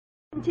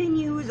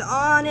Continues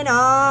on and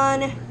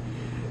on.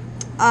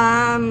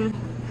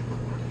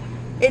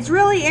 It's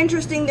really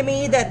interesting to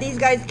me that these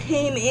guys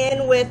came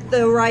in with the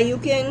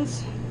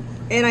Ryukins,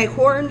 and I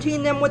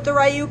quarantined them with the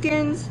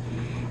Ryukins,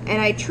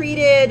 and I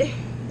treated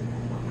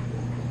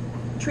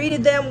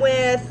them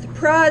with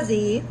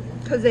Prazi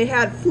because they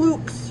had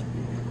flukes,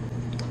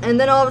 and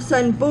then all of a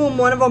sudden, boom,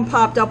 one of them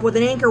popped up with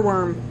an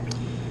anchorworm,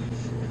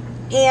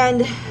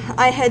 and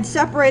I had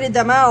separated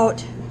them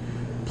out,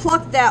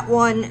 plucked that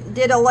one,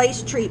 did a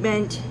lice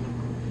treatment,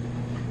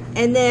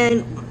 and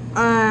then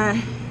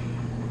I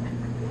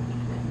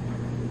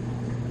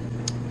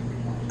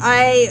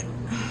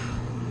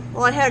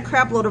had a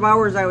crap load of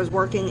hours I was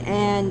working,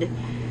 and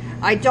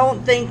I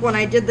don't think when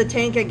I did the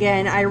tank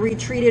again I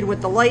retreated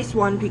with the lice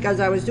one because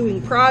I was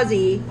doing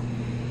Prazi,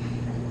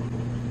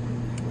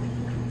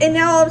 and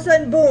now all of a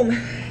sudden, boom,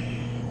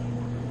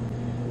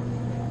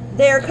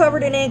 they're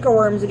covered in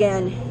anchorworms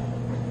again.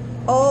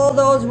 All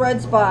those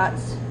red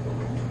spots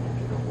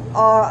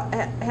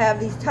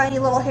have these tiny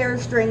little hair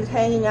strings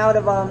hanging out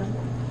of them,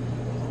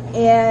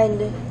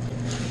 and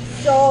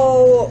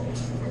so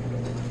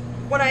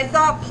when I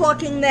thought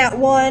plucking that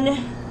one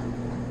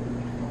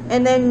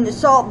and then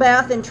salt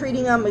bath and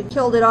treating them had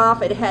killed it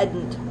off, it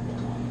hadn't.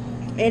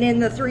 And in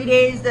the 3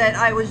 days that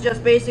I was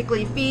just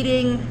basically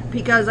feeding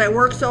because I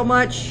work so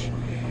much,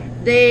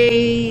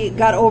 they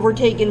got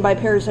overtaken by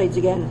parasites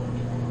again.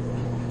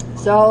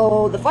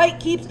 So the fight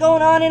keeps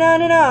going on and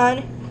on and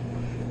on.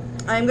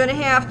 I'm going to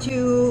have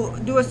to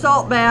do a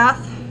salt bath,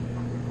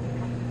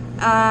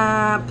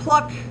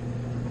 pluck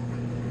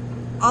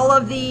all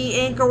of the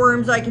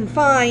anchorworms I can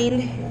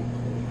find,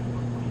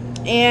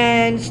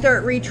 and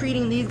start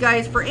retreating these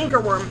guys for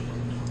anchorworm.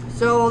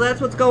 So that's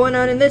what's going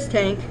on in this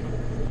tank.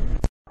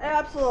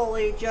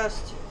 Absolutely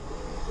just,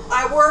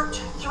 I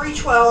worked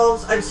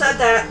 312s. I've said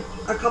that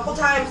a couple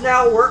times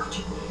now,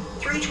 worked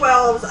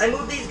 312s. I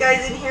moved these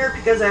guys in here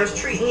because I was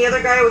treating the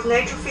other guy with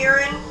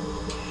nitrofuran,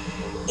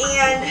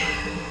 and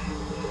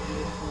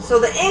so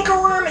the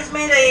anchorworm has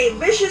made a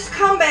vicious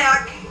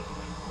comeback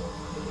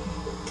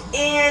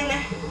in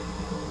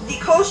the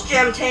Coast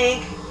Gem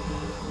tank,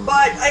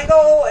 but I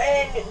go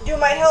and do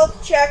my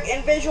health check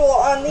and visual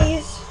on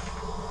these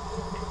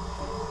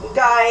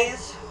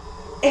guys,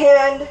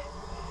 and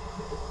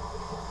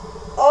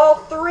all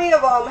three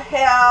of them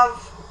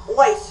have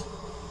lice.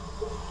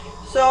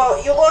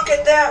 So you look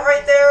at that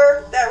right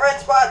there, that red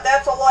spot,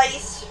 that's a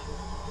lice.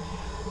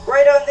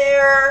 Right on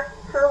there,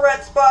 her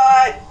red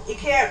spot, you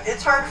can't,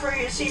 it's hard for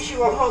you to see, she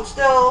won't hold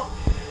still,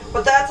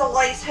 but that's a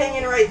lice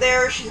hanging right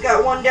there. She's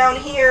got one down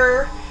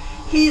here,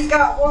 he's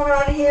got one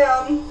on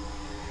him.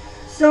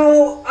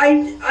 So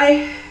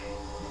I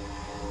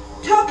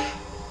took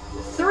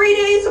 3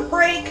 days of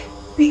break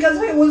because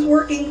I was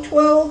working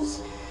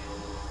 12s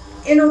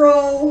in a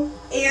row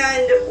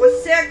and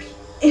was sick,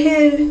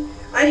 and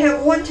I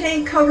have one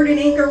tank covered in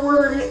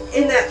anchorworm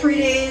in that 3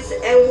 days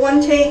and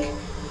one tank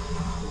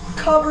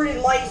covered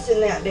in lice in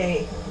that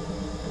day.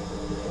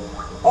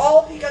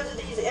 All because of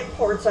these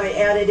imports I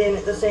added in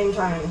at the same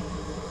time.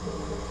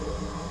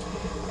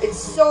 It's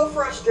so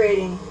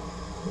frustrating.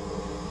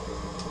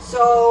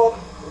 So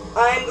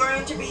I'm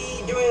going to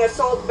be doing a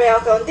salt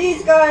bath on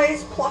these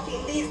guys,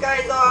 plucking these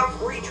guys off,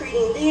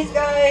 retreating these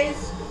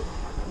guys.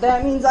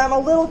 That means I'm a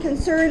little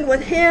concerned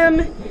with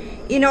him.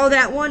 You know,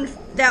 that one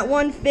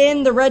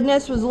fin, the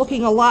redness was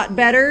looking a lot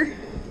better,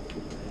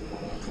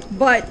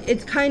 but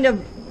it's kind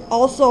of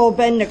also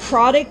been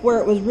necrotic where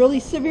it was really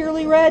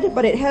severely red,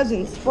 but it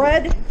hasn't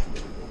spread.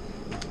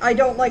 I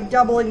don't like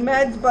doubling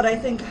meds, but I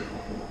think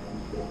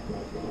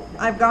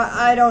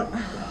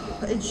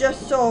it's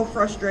just so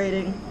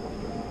frustrating.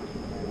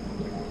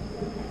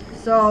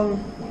 So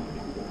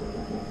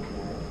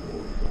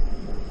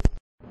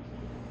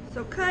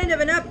kind of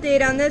an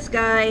update on this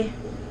guy.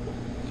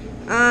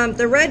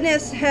 The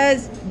redness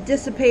has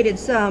dissipated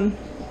some.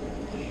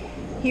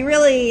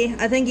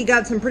 I think he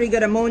got some pretty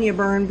good ammonia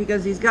burn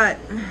because he's got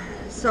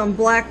some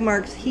black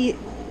marks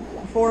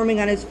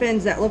forming on his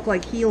fins that look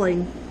like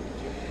healing.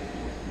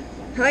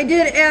 I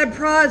did add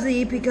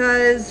Prazi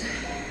because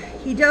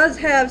he does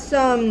have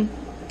some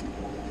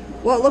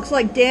what looks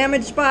like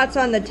damage spots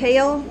on the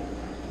tail,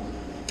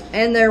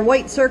 and they're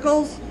white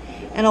circles,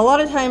 and a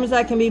lot of times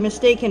that can be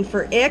mistaken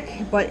for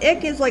ick, but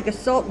ick is like a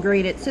salt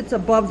grain. It sits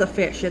above the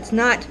fish. It's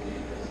not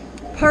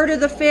part of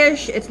the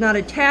fish, it's not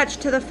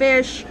attached to the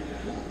fish,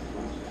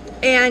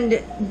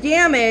 and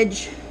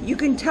damage, you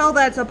can tell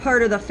that's a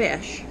part of the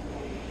fish.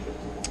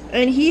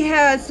 And he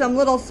has some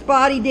little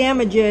spotty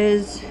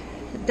damages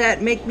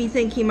that make me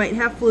think he might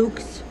have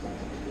flukes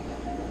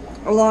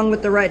along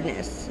with the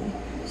redness.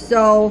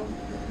 So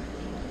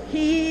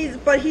he's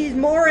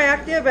more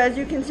active. As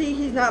you can see,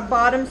 he's not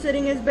bottom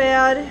sitting as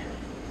bad,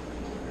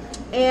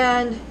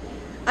 and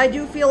I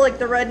do feel like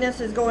the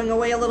redness is going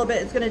away a little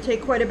bit. It's going to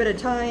take quite a bit of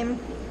time,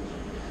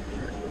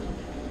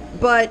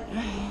 but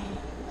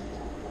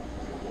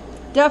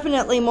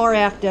definitely more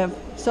active.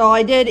 So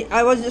I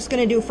was just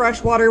going to do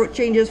fresh water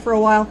changes for a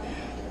while,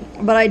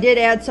 but I did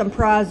add some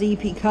Prazi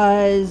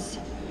because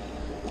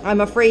I'm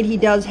afraid he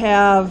does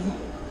have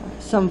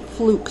some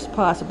flukes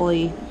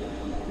possibly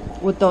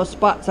with those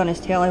spots on his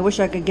tail. I wish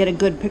I could get a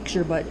good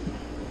picture, but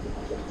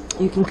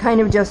you can kind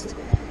of just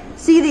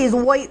see these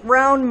white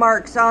round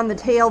marks on the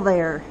tail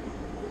there.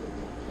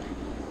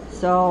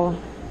 So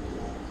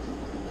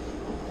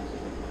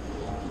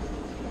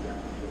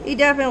he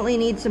definitely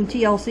needs some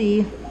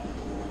TLC.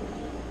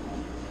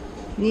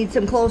 Needs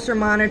some closer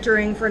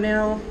monitoring for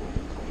now.